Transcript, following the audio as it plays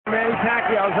Manny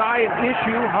Pacquiao's eye an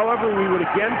issue. However, we would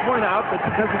again point out that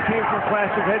because it came from clash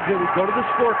of heads, it would go to the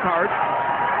scorecard.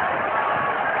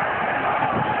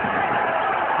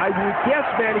 I would guess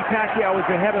Manny Pacquiao was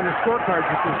ahead on the scorecards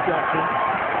at this junction,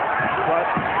 but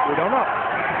we don't know.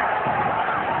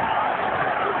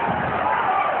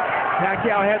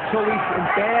 Pacquiao had Solis in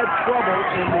bad trouble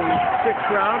in the 6th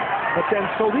round, but then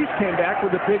Solis came back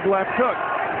with a big left hook.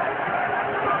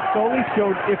 Solis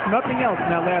showed, if nothing else,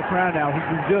 in that last round now, he's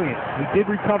resilient. He did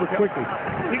recover quickly.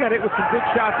 He got hit with some good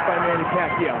shots by Manny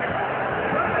Pacquiao.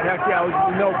 Pacquiao, as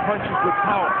you know, punches with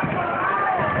power.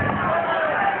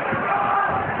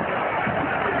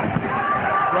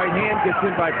 Right hand gets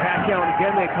in by Pacquiao, and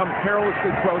again they come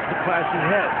perilously close to clashing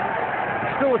heads.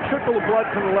 Still a trickle of blood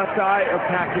from the left eye of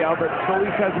Pacquiao, but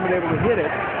Solis hasn't been able to hit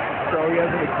it, so he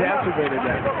hasn't exacerbated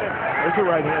that. There's a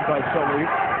right hand by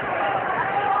Solis.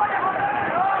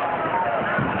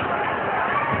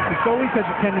 Solis has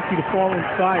a tendency to fall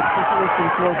inside, especially if he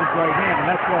throws his right hand, and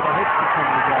that's why the hits become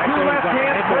there. Two left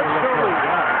hands for Solis.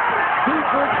 Two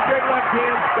good straight left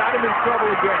hands got him in trouble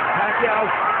again. Pacquiao's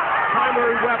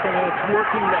primary weapon, and it's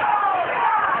working now.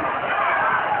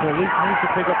 Solis needs to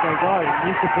pick up that guard. He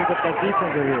needs to pick up that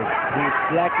defense over here. He's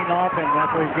slacking off, and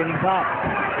that's where he's getting caught.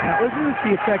 Now, isn't this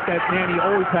the effect that Manny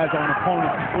always has on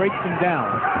opponents? He breaks them down.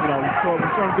 You know, we saw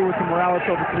him do it to Morales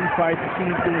over 3 fights. We've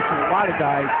seen him do it to a lot of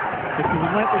guys. It's a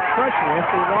relentless pressure.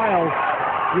 After a while,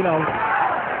 you know,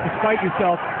 despite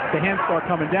yourself, the hands start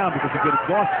coming down because you get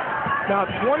exhausted. Now,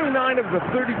 29 of the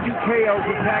 32 KOs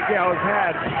that Pacquiao has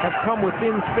had have come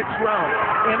within 6 rounds.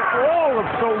 And all of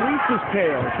Solis'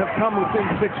 KOs have come within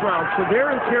 6 rounds. So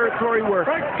they're in territory where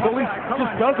Solis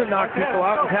just doesn't knock people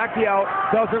out, and Pacquiao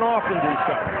doesn't often do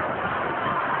so.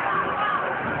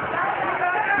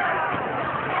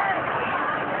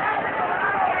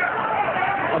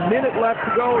 A minute left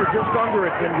to go, or just under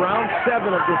it, in round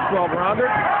 7 of this 12-rounder.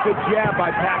 Good jab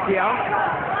by Pacquiao.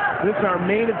 This is our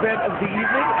main event of the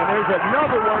evening, and there's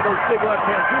another one of those big left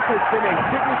hands. This has been a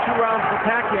signature round for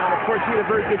Pacquiao, and of course he had a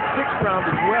very good 6th round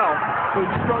as well, so he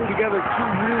strung together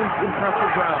 2 really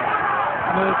impressive rounds.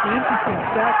 You know, it's an interesting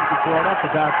stat that you brought up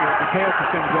about the KO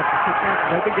percentage after 6 rounds.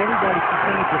 I think everybody's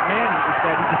percentage of Manny is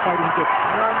that he's fighting to get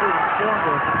stronger and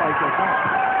stronger as the fight goes on.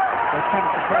 That's kind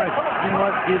of surprising. You know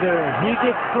what? Either he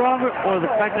gets stronger, or the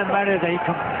fact of the matter is that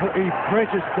he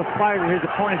pressures the fight with his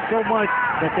opponent so much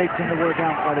that they tend to wear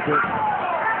down quite a bit.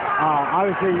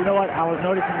 Obviously, you know what? I was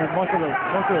noticing that most of the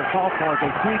southpaws,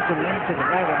 they seem to lean to the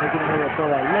right when they get ready to throw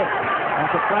that lift.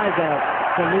 I'm surprised that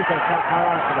Solis has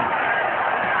caught on to that.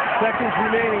 Seconds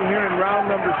remaining here in round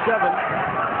number 7.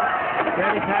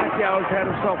 Manny Pacquiao has had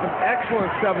himself an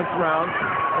excellent 7th round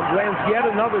and lands yet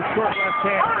another short left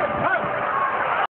hand.